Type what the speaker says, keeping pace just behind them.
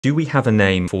Do we have a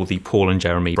name for the Paul and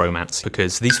Jeremy romance?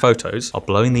 Because these photos are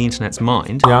blowing the internet's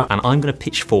mind, and I'm gonna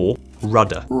pitch for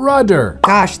Rudder. Rudder.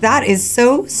 Gosh, that is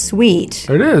so sweet.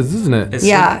 It is, isn't it?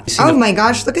 Yeah. Oh my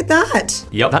gosh, look at that.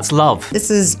 Yep, that's love. This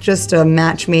is just a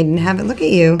match made in heaven. Look at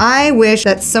you. I wish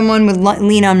that someone would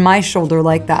lean on my shoulder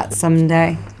like that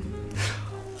someday.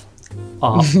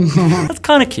 Oh, that's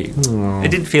kind of cute. It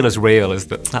didn't feel as real as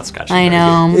that. That's actually I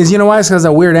know. You know why? It's because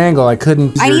of that weird angle. I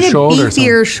couldn't see your shoulder. I need a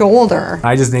beefier shoulder.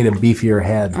 I just need a beefier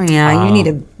head. Oh yeah, you need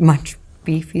a much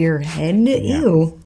beefier head. Yeah. Ew.